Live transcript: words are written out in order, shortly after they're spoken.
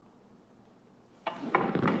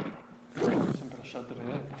Parashat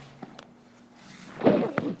Re'eh.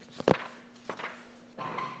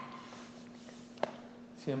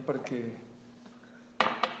 Siempre que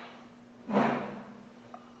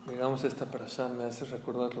llegamos a esta parasha me hace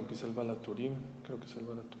recordar lo que es el Balaturim, creo que es el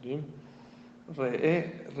Balaturim.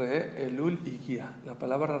 Re'eh, Elul y Guía. La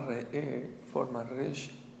palabra Re'eh forma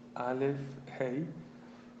Resh, Aleph, Hei,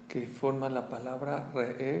 que forma la palabra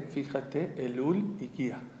Re'eh, fíjate, Elul y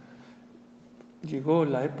Guía. Llegó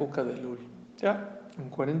la época de Elul. Ya, en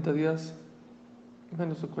 40 días,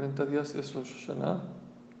 menos de 40 días es Rosh Hashanah.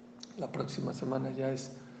 La próxima semana ya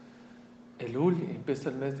es Elul y empieza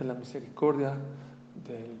el mes de la misericordia,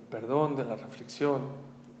 del perdón, de la reflexión.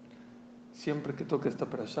 Siempre que toque esta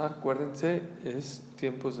parashá, acuérdense, es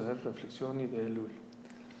tiempos de reflexión y de Elul.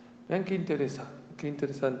 Vean qué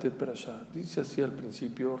interesante el parashá. Dice así al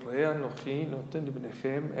principio: Re'an oji noten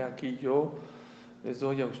libnehem, he aquí yo les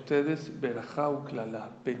doy a ustedes berajá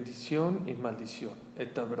uklala, bendición y maldición.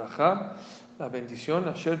 Eta berajá, la bendición,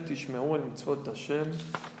 asher tishmeu el mitzvot Hashem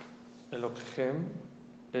Elokhem,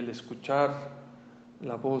 el escuchar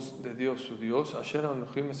la voz de Dios su Dios, asher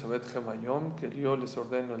anochim mesabetchem hayom, que yo les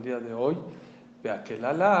ordeno el día de hoy,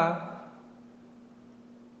 veakelala,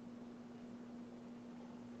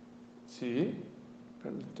 sí,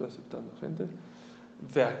 pero estoy aceptando gente.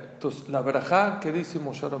 Entonces, la braja que dice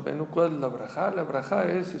Moshe Rabbeinu, ¿cuál es la braja? La braja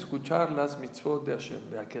es escuchar las mitzvot de Hashem,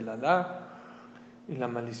 veakelala, y la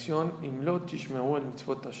maldición, imlot tishmeu el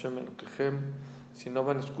mitzvot Hashem Elokhem, si no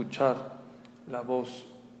van a escuchar la voz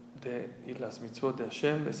y las mitzvot de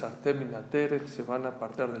Hashem, besartem minaterek, se van a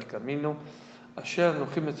apartar del camino. Asher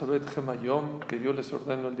nochim etzabetchem hayom, que yo les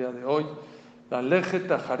ordeno el día de hoy. La lechet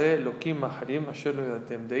acharei elokim aharim asher lo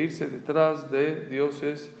yadatem, de irse detrás de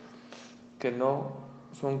dioses que no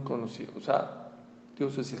son conocidos, o sea,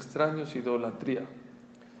 dioses extraños, idolatría.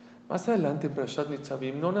 Más adelante en Parashat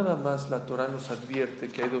Nitzavim, no nada más la Torah nos advierte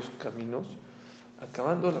que hay dos caminos.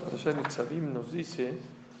 Acabando la Parashat Nitzavim nos dice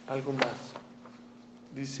algo más.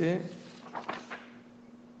 Dice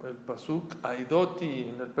el pasuk Aidoti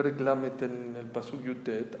en el Perek Lamet, en el pasuk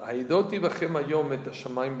Yutet, Aidoti bachem hayom et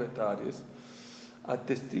hashamayim betaares,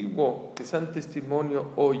 atestiguo, que sean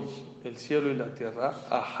testimonio hoy el cielo y la tierra,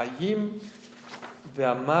 a Hayim de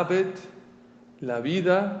Amavet, la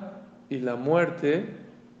vida y la muerte,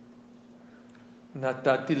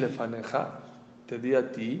 Natati lefaneja, te di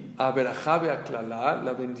a ti, a berajá beaklala,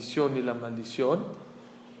 la bendición y la maldición,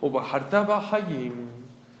 o bajarta Hayim,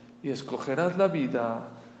 y escogerás la vida,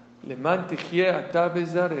 leman tejie ata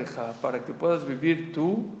bezareja, para que puedas vivir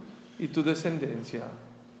tú y tu descendencia.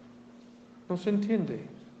 No se entiende.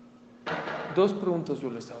 Dos preguntas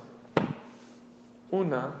yo les hago.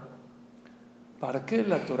 Una, ¿para qué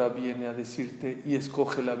la Torah viene a decirte y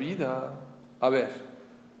escoge la vida? A ver,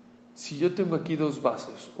 si yo tengo aquí dos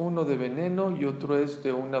vasos, uno de veneno y otro es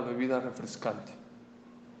de una bebida refrescante,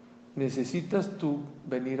 ¿necesitas tú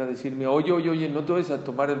venir a decirme, oye, no te vayas a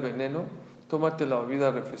tomar el veneno, tómate la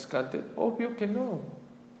bebida refrescante? Obvio que no,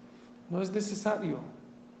 no es necesario.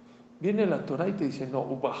 Viene la Torah y te dice, no,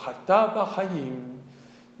 ubajatá bajayim,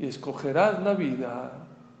 y escogerás la vida.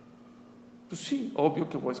 Pues sí, obvio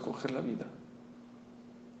que voy a escoger la vida.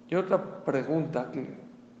 Y otra pregunta que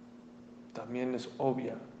también es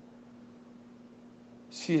obvia: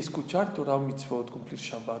 si escuchar Torah o mitzvot, cumplir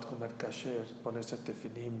Shabbat, comer kasher, ponerse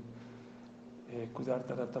tefilim, cuidar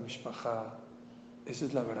Tarat HaMishpacha, esa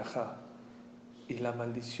es la verajá, y la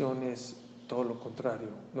maldición es todo lo contrario,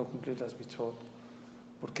 no cumplir las mitzvot,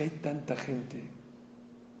 porque hay tanta gente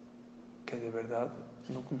que de verdad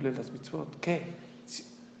no cumple las mitzvot. ¿Qué?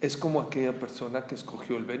 Es como aquella persona que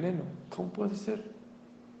escogió el veneno. ¿Cómo puede ser?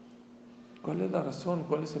 ¿Cuál es la razón?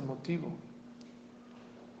 ¿Cuál es el motivo?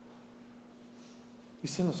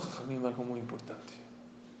 Dicen los Jajamim algo muy importante.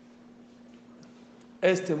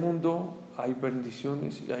 Este mundo hay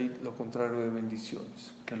bendiciones y hay lo contrario de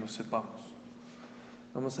bendiciones, que lo sepamos.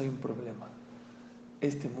 Nada más hay un problema.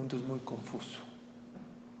 Este mundo es muy confuso.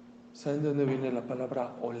 ¿Saben de dónde viene la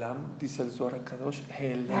palabra Olam? Dice el Zohar Kadosh,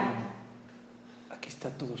 Helem. Aquí está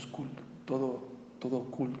todo oculto, todo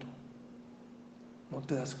oculto. No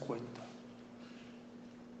te das cuenta.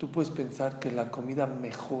 Tú puedes pensar que la comida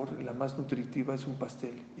mejor y la más nutritiva es un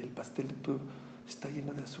pastel, y el pastel está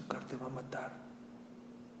lleno de azúcar, te va a matar.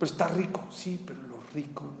 Pero está rico, sí, pero lo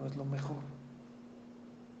rico no es lo mejor.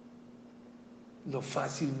 Lo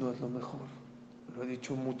fácil no es lo mejor. Lo he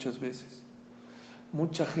dicho muchas veces.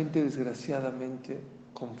 Mucha gente desgraciadamente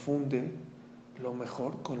confunde lo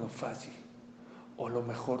mejor con lo fácil, o lo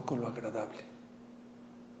mejor con lo agradable.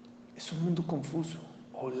 Es un mundo confuso.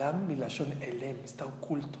 Olam milashon elem, está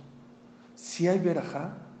oculto. Sí hay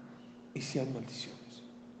verajá y sí hay maldiciones.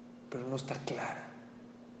 pero no está clara.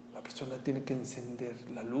 La persona tiene que encender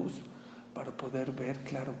la luz para poder ver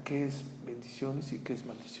claro qué es bendiciones y qué es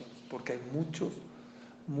maldiciones, porque hay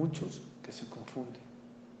muchos que se confunden,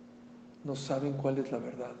 no saben cuál es la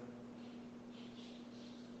verdad.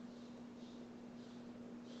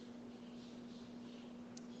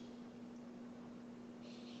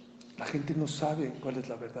 La gente no sabe cuál es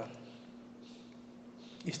la verdad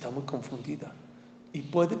y está muy confundida y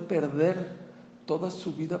puede perder toda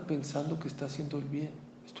su vida pensando que está haciendo el bien.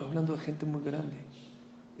 Estoy hablando de gente muy grande.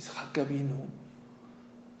 Isaac vino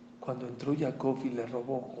cuando entró Jacob y le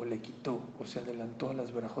robó o le quitó o se adelantó a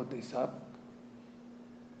las verajot de Isaac.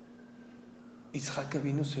 Isaac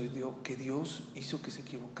vino se dio que Dios hizo que se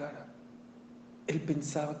equivocara. Él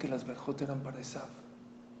pensaba que las verajot eran para Isaac.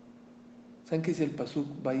 ¿Saben qué dice el pasuk?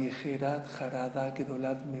 Vayejerat harada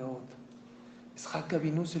gedolat meod. Isaac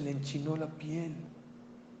vino se le enchinó la piel.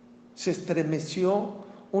 Se estremeció,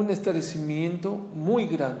 un estremecimiento muy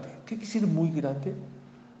grande. ¿Qué quiere decir muy grande?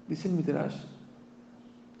 Dice el Midrash,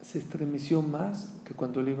 se estremeció más que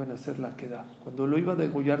cuando le iban a hacer la queda. Cuando lo iba a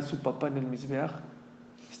degollar su papá en el Mizbeach,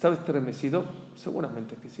 ¿estaba estremecido?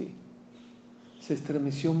 Seguramente que sí. Se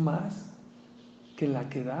estremeció más que la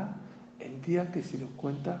queda el día que se dio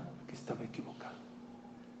cuenta que estaba equivocado.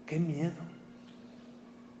 ¡Qué miedo!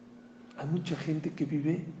 Hay mucha gente que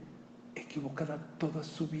vive equivocada toda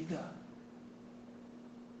su vida.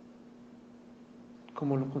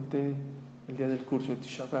 Como lo conté el día del curso de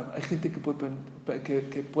Tisha B'Av, hay gente que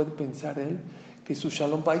puede pensar él que su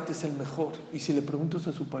Shalom Bait es el mejor, y si le preguntas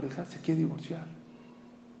a su pareja se quiere divorciar.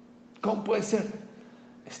 ¿Cómo puede ser?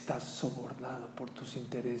 Estás sobornado por tus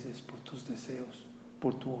intereses, por tus deseos,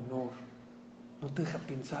 por tu honor. No te deja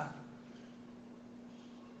pensar.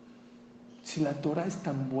 Si la Torah es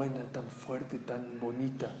tan buena, tan fuerte, tan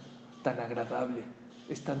bonita, tan agradable,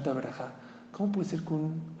 es tanta verajá, ¿cómo puede ser que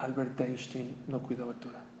un Albert Einstein no cuidaba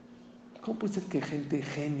Torah? ¿Cómo puede ser que gente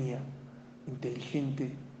genia,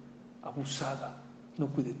 inteligente, abusada, no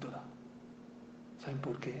cuide Torah? ¿Saben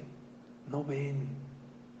por qué? No ven.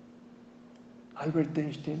 Albert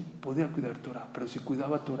Einstein podía cuidar Torah, pero si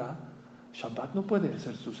cuidaba Torah, Shabbat no puede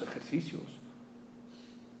hacer sus ejercicios,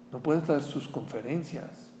 no puede dar sus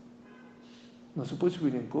conferencias, no se puede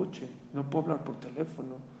subir en coche, no puede hablar por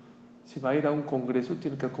teléfono. Si va a ir a un congreso,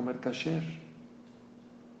 tiene que comer kasher.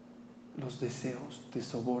 Los deseos te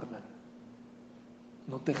sobornan,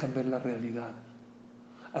 no te dejan ver la realidad.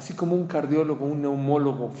 Así como un cardiólogo, un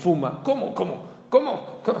neumólogo fuma. ¿Cómo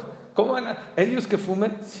van a... ¿Ellos que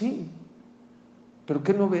fumen? Sí. ¿Pero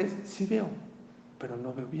qué no ves? Sí veo, pero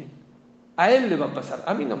no veo bien. A él le va a pasar,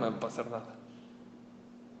 a mí no me va a pasar nada.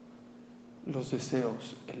 Los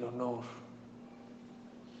deseos, el honor.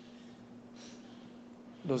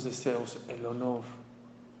 Los deseos, el honor.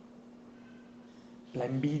 La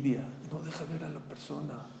envidia no deja ver a la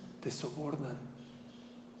persona, te sobornan.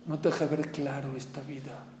 No te deja ver claro esta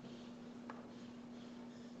vida.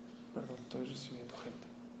 Perdón, estoy recibiendo gente.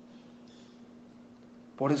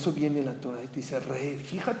 Por eso viene la Torah y te dice,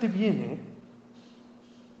 fíjate bien,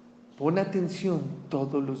 pon atención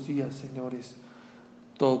todos los días, señores,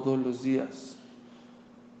 todos los días.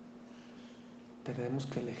 Tenemos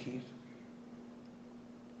que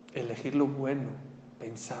elegir lo bueno,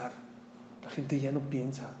 pensar. La gente ya no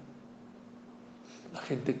piensa, la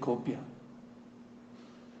gente copia.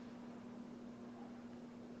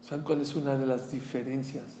 ¿Saben cuál es una de las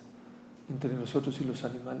diferencias entre nosotros y los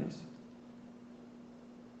animales?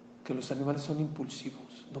 Que los animales son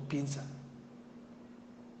impulsivos, no piensan.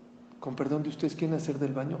 Con perdón de ustedes, quieren hacer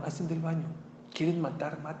del baño, hacen del baño. Quieren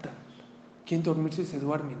matar, matan. Quieren dormirse, se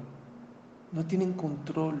duermen. No tienen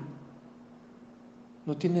control,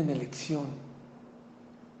 no tienen elección.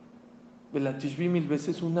 Belatishvi 1000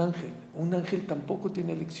 veces un ángel tampoco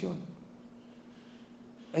tiene elección.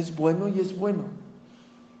 Es bueno y es bueno.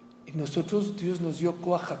 Y nosotros, Dios nos dio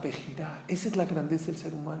Koach HaBejirá. Esa es la grandeza del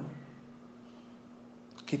ser humano,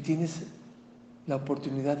 que tienes la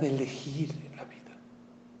oportunidad de elegir en la vida.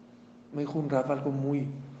 Me dijo un Rab algo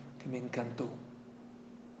que me encantó.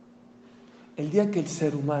 El día que el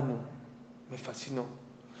ser humano, me fascinó,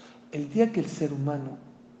 el día que el ser humano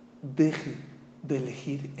deje de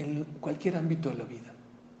elegir en cualquier ámbito de la vida,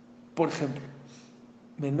 por ejemplo,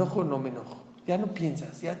 ¿me enojo o no me enojo? Ya no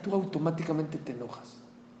piensas, ya tú automáticamente te enojas.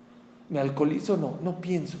 ¿Me alcoholizo? No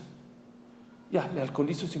pienso. Ya, me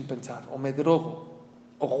alcoholizo sin pensar, o me drogo,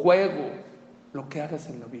 o juego, lo que hagas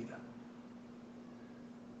en la vida.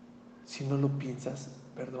 Si no lo piensas,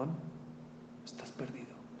 perdón, estás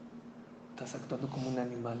perdido. Estás actuando como un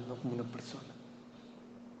animal, no como una persona.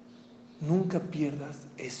 Nunca pierdas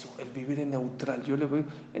eso, el vivir en neutral. Yo le voy,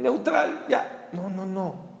 en neutral, ya.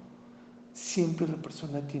 No. Siempre la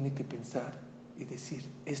persona tiene que pensar y decir,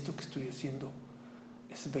 esto que estoy haciendo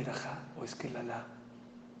es verajá o es kelalá.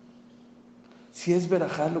 Si es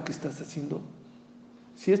verajá lo que estás haciendo,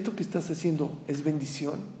 si esto que estás haciendo es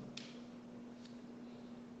bendición,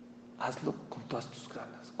 hazlo con todas tus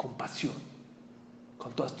ganas, con pasión,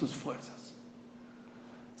 con todas tus fuerzas.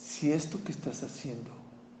 Si esto que estás haciendo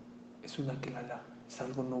es una kelalá, es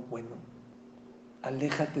algo no bueno,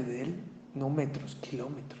 aléjate de él, no metros,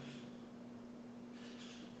 kilómetros.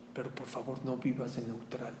 Pero por favor no vivas en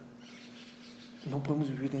neutral. No podemos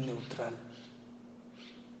vivir en neutral.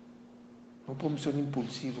 No podemos ser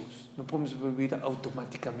impulsivos. No podemos vivir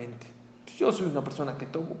automáticamente. Yo soy una persona que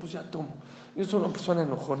tomo, pues ya tomo. Yo soy una persona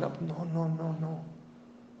enojona. No.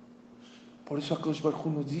 Por eso Akadosh Baruj Hu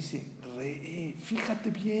nos dice, fíjate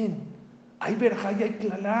bien. Hay verajá y hay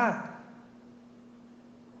klalá.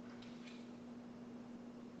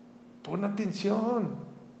 Pon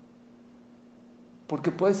atención. Porque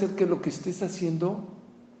puede ser que lo que estés haciendo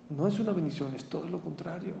no es una bendición, es todo lo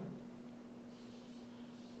contrario.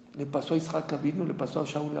 Le pasó a Isaac Abinu, le pasó a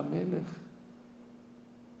Shaul HaMelech.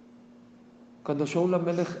 Cuando Shaul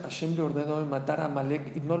HaMelech, Hashem le ordenó matar a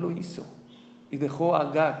Amalek y no lo hizo, y dejó a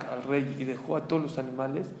Agag, al rey, y dejó a todos los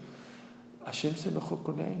animales, Hashem se enojó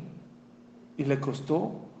con él y le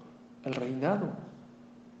costó el reinado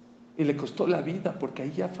y le costó la vida, porque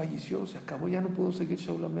ahí ya falleció, se acabó, ya no pudo seguir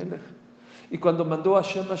Shaul HaMelech. Y cuando mandó a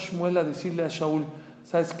Hashem a Shmuel a decirle a Shaul,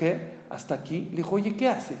 ¿sabes qué? Hasta aquí, le dijo, oye, ¿qué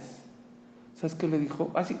haces? ¿Sabes qué le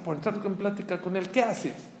dijo? Así, por entrar en plática con él, ¿qué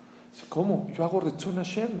haces? Dice, ¿cómo? Yo hago Retzon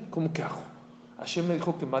Hashem. ¿Cómo que hago? Hashem me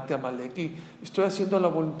dijo que mate a Amalek y estoy haciendo la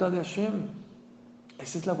voluntad de Hashem.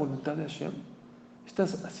 ¿Esa es la voluntad de Hashem?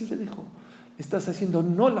 Así le dijo, estás haciendo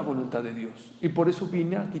no la voluntad de Dios. Y por eso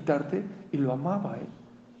vine a quitarte y lo amaba, ¿eh?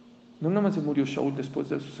 No nada más se murió Shaul después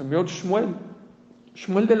de eso, se murió Shmuel.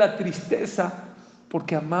 Shmuel de la tristeza,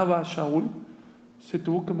 porque amaba a Shaul, se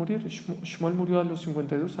tuvo que morir. Shmuel murió a los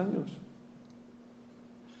 52 años.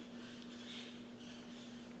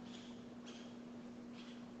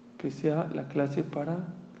 Que sea la clase para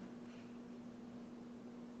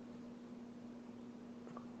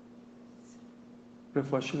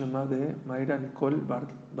Refuah Shlema de Mayra Nicole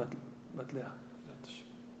Batlea.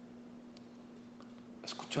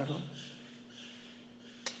 ¿Escucharon?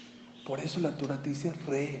 Por eso la Torah te dice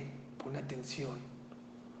pon atención.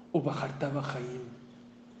 O Bajarta Bajaim,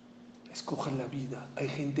 escojan la vida. Hay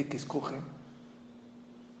gente que escoge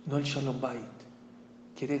no el Shalom Bait,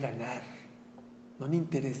 quiere ganar, no le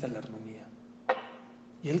interesa la armonía.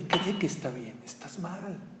 Y él cree que está bien, estás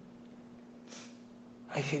mal.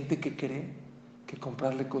 Hay gente que cree que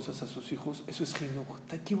comprarle cosas a sus hijos, eso es jinuj.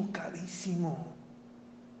 Está equivocadísimo.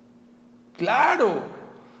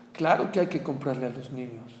 Claro que hay que comprarle a los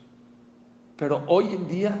niños. Pero hoy en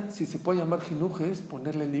día, si se puede llamar jinuj, es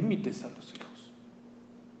ponerle límites a los hijos.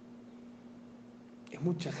 Y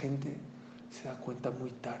mucha gente se da cuenta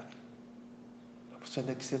muy tarde. La persona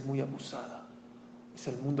hay que ser muy abusada. Es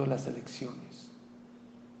el mundo de las elecciones.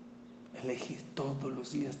 Elegir todos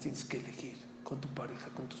los días, tienes que elegir con tu pareja,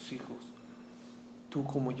 con tus hijos. Tú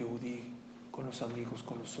como Yehudí, con los amigos,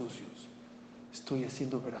 con los socios. ¿Estoy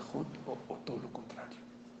haciendo verajot o todo lo contrario?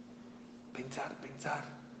 Pensar,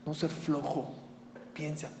 no ser flojo.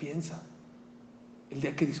 Piensa. El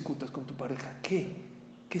día que discutas con tu pareja, ¿qué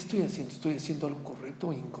estoy haciendo? ¿Estoy haciendo algo correcto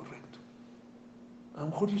o incorrecto? A lo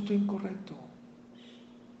mejor yo estoy incorrecto.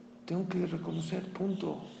 Tengo que reconocer,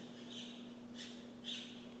 punto.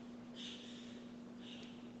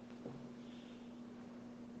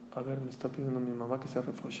 A ver, me está pidiendo mi mamá que sea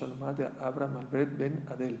Refuah Shalomá de Abraham Albert Ben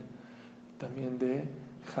Adel. También de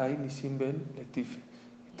Jai Nisim Ben Letif.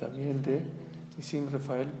 Y también de Nisim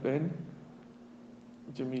Rafael Ben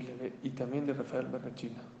Yemile. Y también de Rafael Ben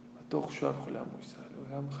Regina. Atoch Shuar Jolam Israel.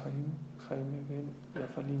 Oram Jaime Ben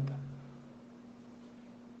Rafalinda.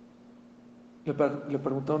 Le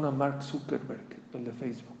preguntaron a Mark Zuckerberg, el de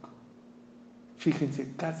Facebook.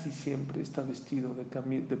 Fíjense, casi siempre está vestido de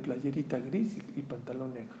playerita gris y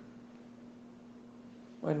pantalón negro.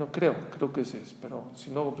 Bueno, creo que ese es, pero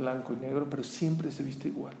si no blanco y negro, pero siempre se viste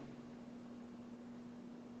igual.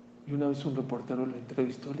 Y una vez un reportero le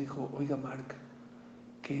entrevistó, le dijo, oiga Mark,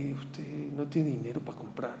 que usted no tiene dinero para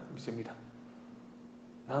comprar. Me dice, mira,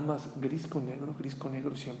 nada más gris con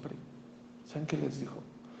negro siempre. ¿Saben qué les dijo?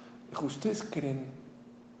 Dijo, ¿ustedes creen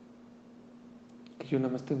que yo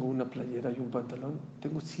nada más tengo una playera y un pantalón?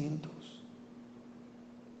 Tengo cientos.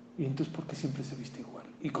 Y entonces, ¿por qué siempre se viste igual?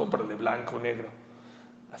 Y cómprale blanco, negro.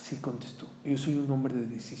 Así contestó. Yo soy un hombre de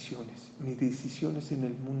decisiones. Mis decisiones en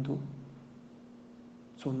el mundo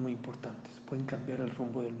son muy importantes. Pueden cambiar el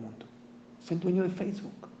rumbo del mundo. Es el dueño de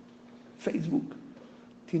Facebook. Facebook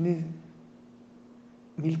tiene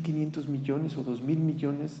 1.500 millones o 2.000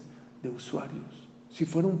 millones de usuarios. Si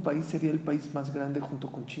fuera un país, sería el país más grande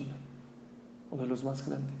junto con China, o de los más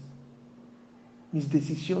grandes. Mis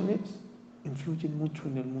decisiones influyen mucho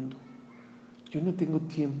en el mundo. Yo no tengo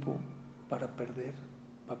tiempo para perder,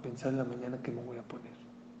 para pensar en la mañana qué me voy a poner.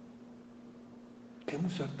 ¿Qué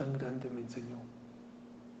mujer tan grande me enseñó?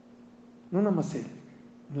 No nada más él.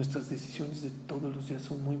 Nuestras decisiones de todos los días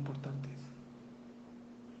son muy importantes.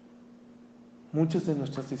 Muchas de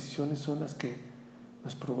nuestras decisiones son las que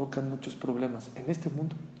nos provocan muchos problemas en este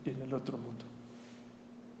mundo y en el otro mundo.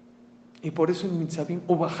 Y por eso en Mitzavim,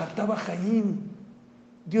 o Bajataba Jaim,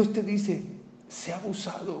 Dios te dice, sé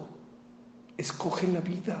abusado, escoge la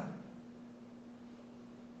vida.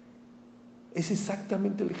 Es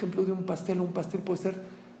exactamente el ejemplo de un pastel. Un pastel puede ser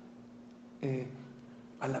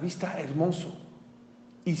a la vista hermoso,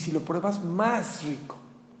 y si lo pruebas, más rico,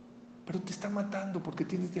 pero te está matando porque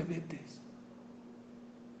tienes diabetes.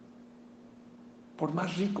 Por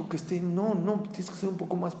más rico que esté, no, tienes que ser un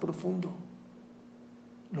poco más profundo.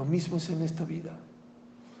 Lo mismo es en esta vida.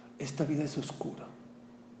 Esta vida es oscura,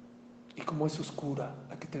 y como es oscura,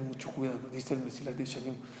 hay que tener mucho cuidado. Dice el Mesilat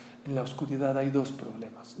Yesharim, en la oscuridad hay dos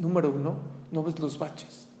problemas. Número uno, no ves los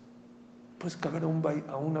baches. Puedes caer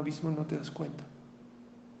a un abismo y no te das cuenta.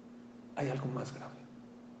 Hay algo más grave.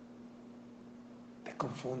 Te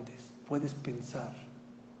confundes. Puedes pensar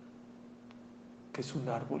que es un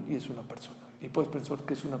árbol y es una persona, y puedes pensar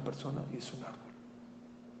que es una persona y es un árbol.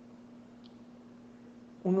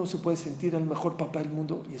 Uno se puede sentir el mejor papá del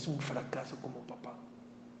mundo y es un fracaso como papá.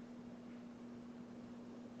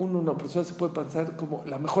 Una persona se puede pensar como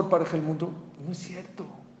la mejor pareja del mundo. No es cierto.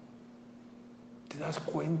 Te das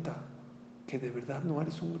cuenta que de verdad no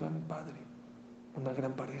eres un gran padre, una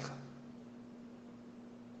gran pareja.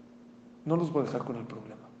 No los voy a dejar con el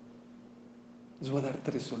problema. Les voy a dar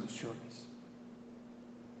 3 soluciones.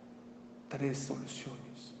 3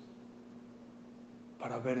 soluciones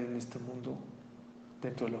para ver en este mundo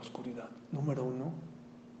dentro de la oscuridad. Número 1,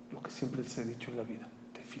 lo que siempre les he dicho en la vida: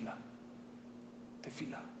 tefilá.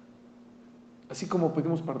 Tefilá. Así como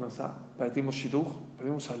pedimos parnasá, pedimos shidduch,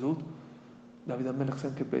 pedimos salud, David HaMelech,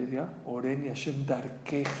 ¿saben qué pedía? Oreni Hashem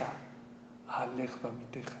darkeja, alech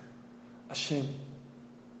bamiteja. Hashem,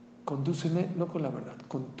 condúceme no con la verdad,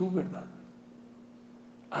 con tu verdad.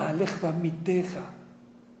 Alech bamiteja,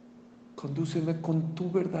 condúceme con tu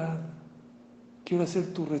verdad. Quiero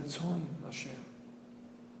hacer tu retzón, Hashem.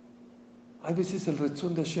 Hay veces el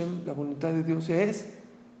retzón de Hashem, la voluntad de Dios, es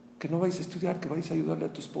que no vayas a estudiar, que vayas a ayudarle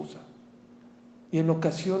a tu esposa. Y en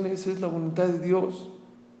ocasiones es la voluntad de Dios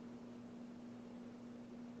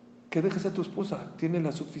que dejes a tu esposa. Tiene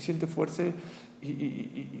la suficiente fuerza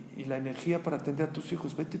y la energía para atender a tus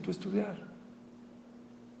hijos. Vete tú a estudiar.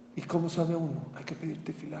 ¿Y cómo sabe uno? Hay que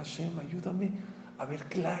pedirte tefilá. Hashem, ayúdame a ver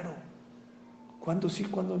claro cuándo sí,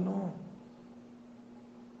 cuándo no.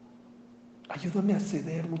 Ayúdame a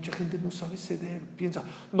ceder. Mucha gente no sabe ceder. Piensa,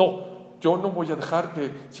 no, yo no voy a dejar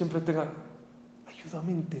que siempre tenga.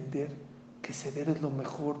 Ayúdame a entender que ceder es lo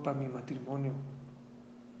mejor para mi matrimonio.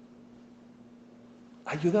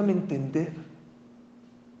 Ayúdame a entender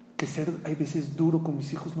que ser hay veces duro con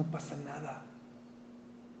mis hijos no pasa nada.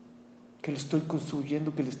 Que lo estoy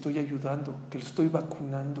construyendo, que le estoy ayudando, que lo estoy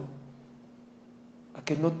vacunando. A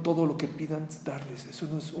que no todo lo que pidan darles. Eso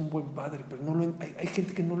no es un buen padre, pero hay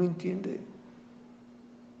gente que no lo entiende.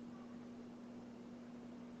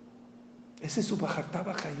 Ese es su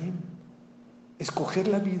Bajataba Jaim. Escoger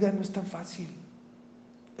la vida no es tan fácil.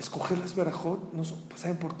 Escoger las verajot, no son,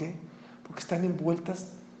 ¿saben por qué? Porque están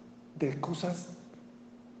envueltas de cosas,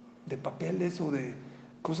 de papeles o de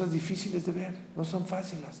cosas difíciles de ver, no son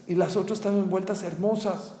fáciles. Y las otras están envueltas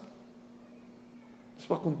hermosas. Les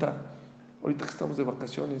voy a contar, ahorita que estamos de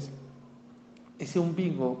vacaciones, hice un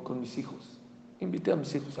bingo con mis hijos. Invité a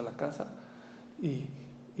mis hijos a la casa y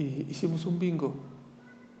hicimos un bingo.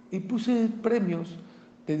 Y puse premios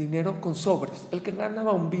de dinero con sobres. El que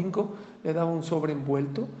ganaba un bingo le daba un sobre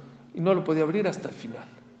envuelto y no lo podía abrir hasta el final.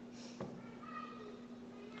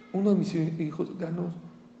 Uno de mis hijos ganó,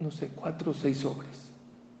 no sé, 4 o 6 sobres.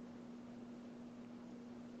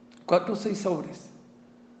 4 o 6 sobres.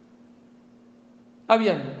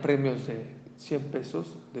 Habían premios de 100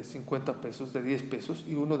 pesos, de 50 pesos, de 10 pesos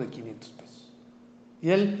y uno de 500 pesos. Y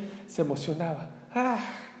él se emocionaba.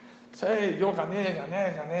 Sí, yo gané.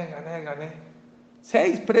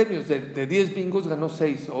 6 premios de 10 bingos, ganó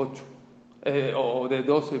 6 o 8. O de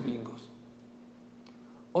 12 bingos.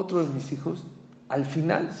 Otro de mis hijos, al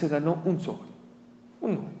final se ganó un sobre.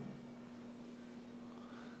 Uno.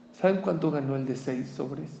 ¿Saben cuánto ganó el de 6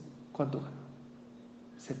 sobres? ¿Cuánto ganó?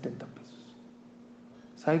 70 pesos.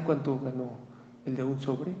 ¿Sabe cuánto ganó el de un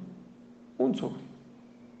sobre? Un sobre,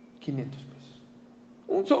 500 pesos.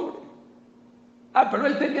 Un sobre. Ah, pero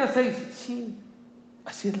él tenía 6. Sí,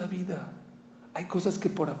 así es la vida. Hay cosas que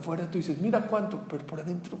por afuera tú dices, mira cuánto, pero por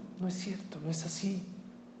adentro no es cierto, no es así,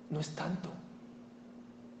 no es tanto.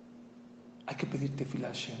 Hay que pedirte Tefilá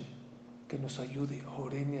a Hashem, que nos ayude.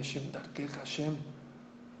 Oreni Hashem, Darkei Hashem.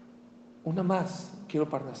 Una más, quiero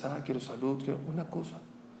parnasá, quiero salud, quiero una cosa.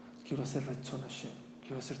 Quiero hacer Retzon Hashem,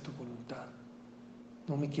 quiero hacer tu voluntad.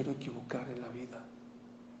 No me quiero equivocar en la vida,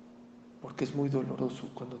 porque es muy doloroso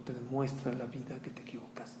cuando te demuestra la vida que te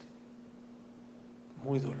equivocaste.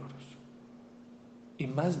 Muy doloroso. Y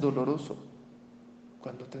más doloroso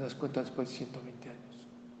cuando te das cuenta después de 120 años.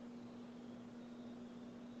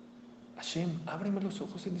 Hashem, ábreme los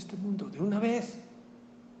ojos en este mundo de una vez.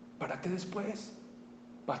 ¿Para qué después?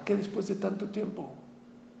 ¿Para qué después de tanto tiempo?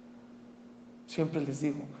 Siempre les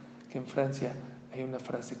digo que en Francia hay una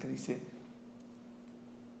frase que dice,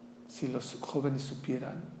 si los jóvenes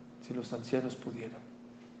supieran, si los ancianos pudieran.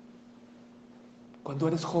 Cuando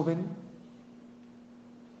eres joven,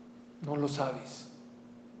 no lo sabes,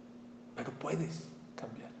 pero puedes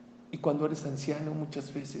cambiar. Y cuando eres anciano,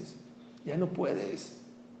 muchas veces, ya no puedes.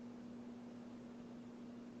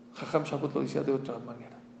 Jajam Shabbat lo decía de otra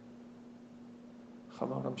manera.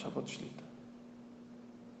 Jajam Shabbat Shlita.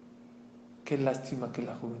 Qué lástima que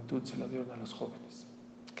la juventud se la dieron a los jóvenes.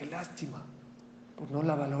 Qué lástima. Pues no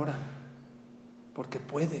la valoran. Porque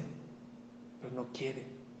pueden, pero no quieren.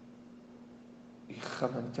 Y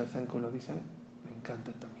Haman Chazanko lo dice, me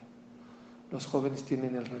encanta también. Los jóvenes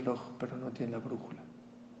tienen el reloj, pero no tienen la brújula.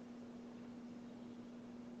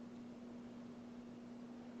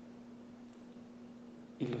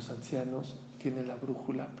 Y los ancianos tienen la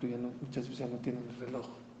brújula, pero muchas veces ya no tienen el reloj.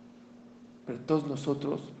 Pero todos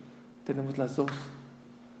nosotros tenemos las dos.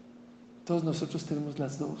 Todos nosotros tenemos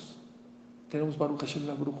las dos. Tenemos Baruch Hashem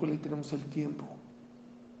la brújula y tenemos el tiempo.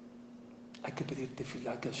 Hay que pedir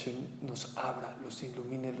tefilá, que Hashem nos abra, los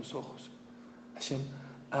ilumine los ojos. Hashem,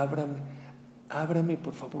 ábrame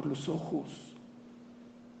por favor los ojos.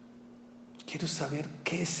 Quiero saber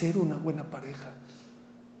qué es ser una buena pareja.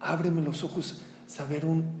 Ábreme los ojos, saber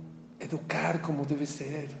educar como debe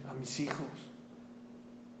ser a mis hijos.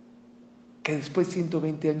 Que después de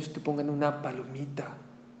 120 años te pongan una palomita.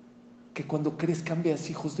 Que cuando crezcan veas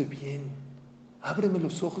hijos de bien. Ábreme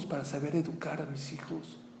los ojos para saber educar a mis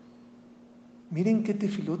hijos. Miren qué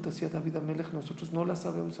tefilot hacía David Amelech, nosotros no la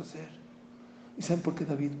sabemos hacer. ¿Y saben por qué,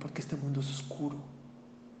 David? Porque este mundo es oscuro.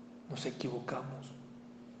 Nos equivocamos.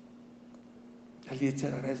 El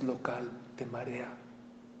Yetzer Hara es local, te marea,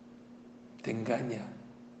 te engaña,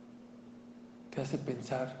 te hace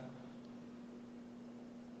pensar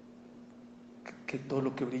que todo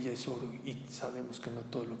lo que brilla es oro, y sabemos que no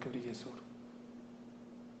todo lo que brilla es oro.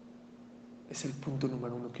 Es el punto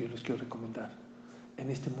número 1 que yo les quiero recomendar. En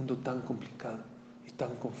este mundo tan complicado y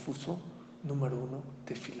tan confuso, número 1,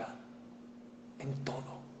 tefilá. En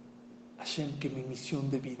todo. Hashem, que mi misión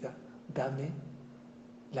de vida, dame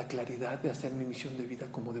la claridad de hacer mi misión de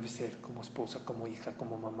vida como debe ser, como esposa, como hija,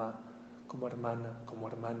 como mamá, como hermana, como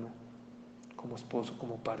hermano, como esposo,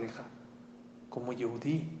 como pareja, como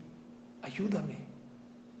Yehudí. Ayúdame,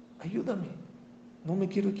 ayúdame. No me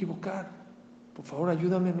quiero equivocar. Por favor,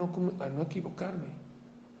 ayúdame a no equivocarme.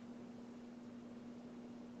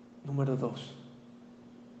 Número 2.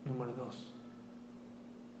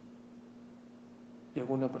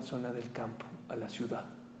 Llegó una persona del campo a la ciudad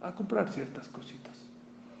a comprar ciertas cositas.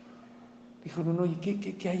 Dijo, no, ¿y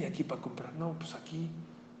qué hay aquí para comprar? No, pues aquí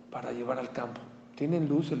para llevar al campo. ¿Tienen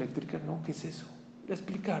luz eléctrica? No, ¿qué es eso? Le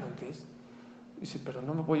explicaron qué es. Dice, pero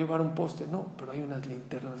no me voy a llevar un poste. No, pero hay unas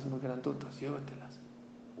linternas muy grandotas, llévatelas.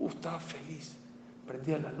 Estaba feliz.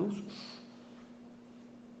 Prendía la luz.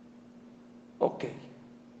 Ok.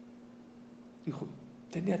 Dijo,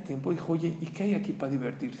 tenía tiempo. Dijo, oye, ¿y qué hay aquí para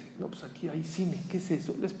divertirse? No, pues aquí hay cine. ¿Qué es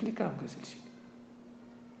eso? Le explicaron qué es el cine.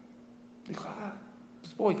 Dijo,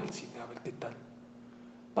 pues voy al cine a ver qué tal.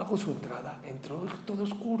 Pagó su entrada, entró todo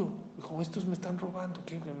oscuro. Dijo, estos me están robando.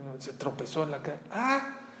 Se tropezó en la calle.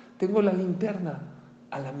 Tengo la linterna.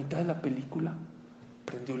 A la mitad de la película,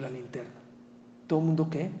 prendió la linterna. Todo el mundo,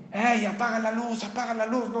 ¿qué? ¡Ey, apaga la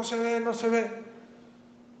luz, no se ve, no se ve!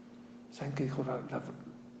 ¿Saben qué dijo Rav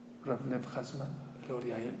Lev Hasman?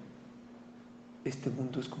 Gloria a él. Este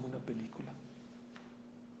mundo es como una película.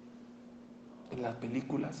 En la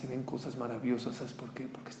película se ven cosas maravillosas. ¿Sabes por qué?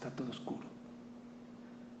 Porque está todo oscuro.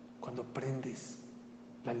 Cuando prendes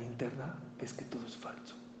la linterna, ves que todo es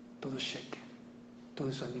falso, todo es sheker, todo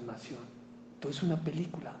es animación, todo es una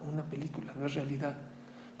película, no es realidad.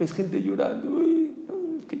 Ves gente llorando, uy,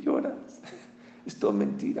 no, es que lloras. Es todo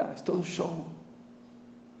mentira, es todo show.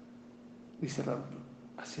 Dice Rab,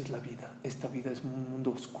 así es la vida. Esta vida es un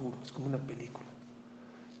mundo oscuro, es como una película.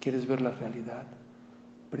 ¿Quieres ver la realidad?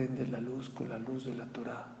 Prende la luz con la luz de la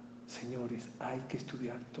Torah. Señores, hay que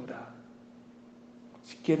estudiar Torah.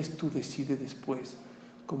 Si quieres, tú decide después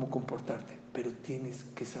cómo comportarte, pero tienes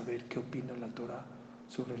que saber qué opina la Torah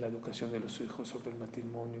sobre la educación de los hijos, sobre el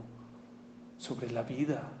matrimonio, sobre la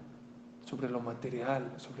vida, sobre lo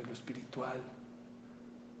material, sobre lo espiritual.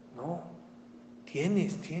 No,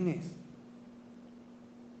 tienes.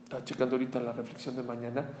 Estaba checando ahorita la reflexión de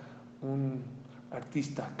mañana, un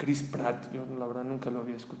artista, Chris Pratt, yo la verdad nunca lo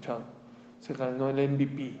había escuchado, se ganó el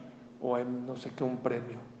MVP o en no sé qué un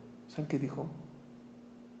premio. ¿Saben qué dijo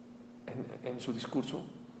en su discurso?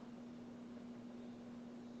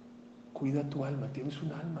 Cuida tu alma, tienes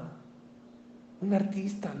un alma. Un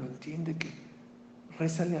artista lo entiende, que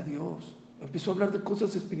rézale a Dios. Empezó a hablar de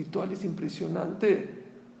cosas espirituales impresionante.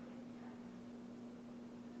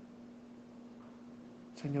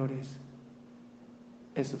 Señores,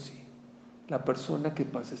 eso sí, la persona que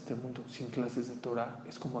pasa este mundo sin clases de Torah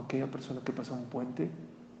es como aquella persona que pasa un puente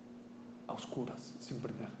a oscuras, sin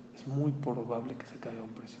prender. Es muy probable que se caiga a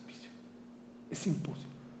un precipicio. Es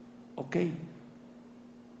imposible. Ok,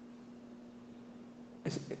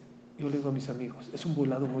 es, yo le digo a mis amigos, es un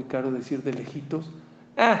volado muy caro decir de lejitos,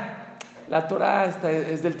 la Torah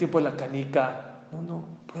es del tiempo de la canica. No,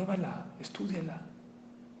 pruébala, estúdiala.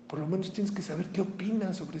 Por lo menos tienes que saber qué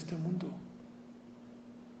opinas sobre este mundo.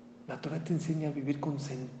 La Torah te enseña a vivir con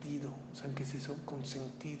sentido. ¿Saben qué es eso? Con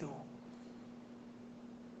sentido.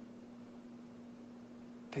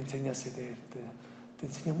 Te enseña a ceder, te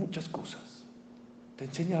enseña muchas cosas. Te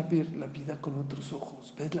enseña a ver la vida con otros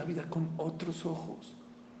ojos. Ves la vida con otros ojos.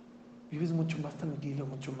 Vives mucho más tranquilo,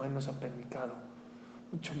 mucho menos apanicado,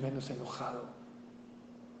 mucho menos enojado.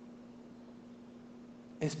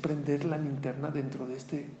 Es prender la linterna dentro de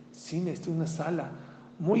este cine, esta es una sala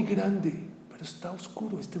muy grande, pero está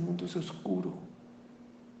oscuro, este mundo es oscuro.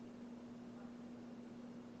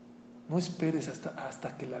 No esperes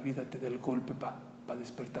hasta que la vida te dé el golpe para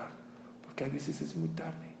despertar, porque a veces es muy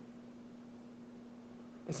tarde.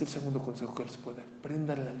 Es el segundo consejo que les puedo dar.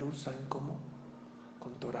 Prendan la luz, ¿saben cómo?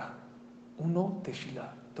 Con Torah. 1,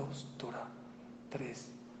 Tefilá. 2, Torah.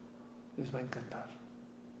 3, les va a encantar.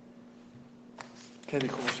 ¿Qué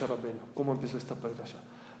dijo Moshe Rabbeinu? ¿Cómo empezó esta parasha?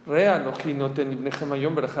 Rea Anoji no ten ibnejem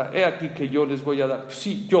hayom berajá. He aquí que yo les voy a dar.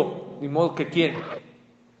 Sí, yo. Ni modo que quién.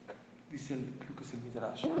 Dice, creo que es el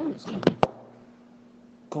Midrash.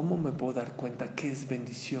 ¿Cómo me puedo dar cuenta qué es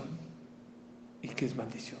bendición y qué es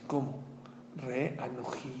maldición? ¿Cómo? Re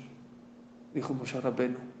Anoji. Dijo Moshe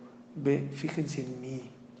Rabbeinu. Ve, fíjense en mí.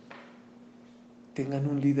 Tengan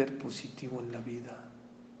un líder positivo en la vida.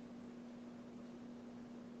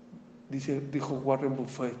 Dijo Warren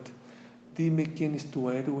Buffett, dime quién es tu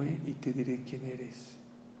héroe y te diré quién eres.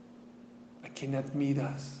 ¿A quién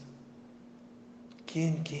admiras?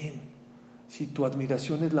 ¿Quién? Si tu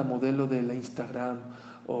admiración es la modelo de la Instagram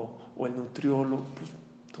o el nutriólogo, pues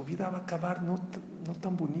tu vida va a acabar no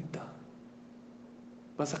tan bonita.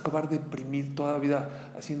 Vas a acabar deprimido toda la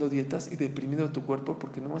vida haciendo dietas y deprimido tu cuerpo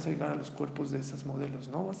porque no vas a llegar a los cuerpos de esas modelos.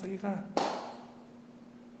 No vas a llegar.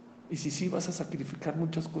 Y si sí, vas a sacrificar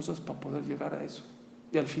muchas cosas para poder llegar a eso.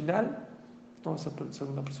 Y al final, no vas a ser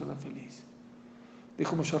una persona feliz.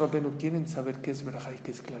 Dijo Moshe Rabbeinu, ¿quieren saber qué es Berajá y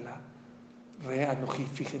qué es Klalá? Re Anoji,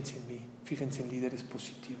 fíjense en mí, fíjense en líderes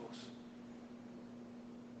positivos.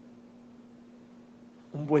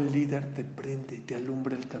 Un buen líder te prende, te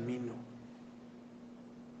alumbra el camino.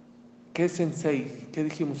 ¿Qué es sensei? ¿Qué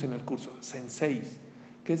dijimos en el curso? Sensei.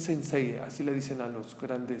 ¿Qué es sensei? Así le dicen a los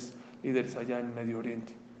grandes líderes allá en Medio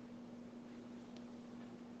Oriente.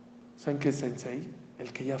 ¿Saben qué es sensei?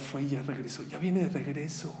 El que ya fue y ya regresó, ya viene de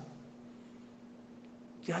regreso.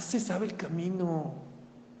 Ya se sabe el camino.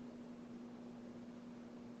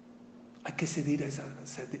 Hay que seguir a esas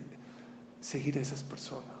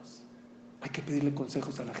personas. Hay que pedirle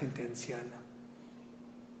consejos a la gente anciana,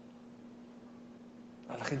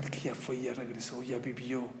 a la gente que ya fue y ya regresó, ya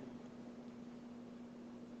vivió.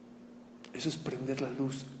 Eso es prender la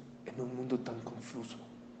luz en un mundo tan confuso.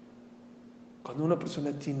 Cuando una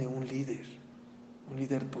persona tiene un líder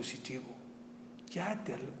positivo,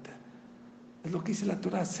 es lo que dice la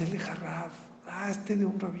Torah, Sele Harraf, hazte de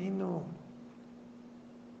un rabino.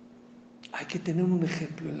 Hay que tener un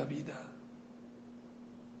ejemplo en la vida.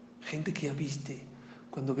 Gente que ya viste,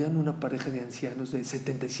 cuando vean una pareja de ancianos de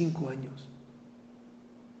 75 años,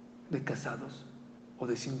 de casados, o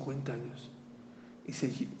de 50 años, y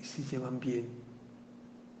se llevan bien,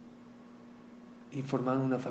 y forman una familia.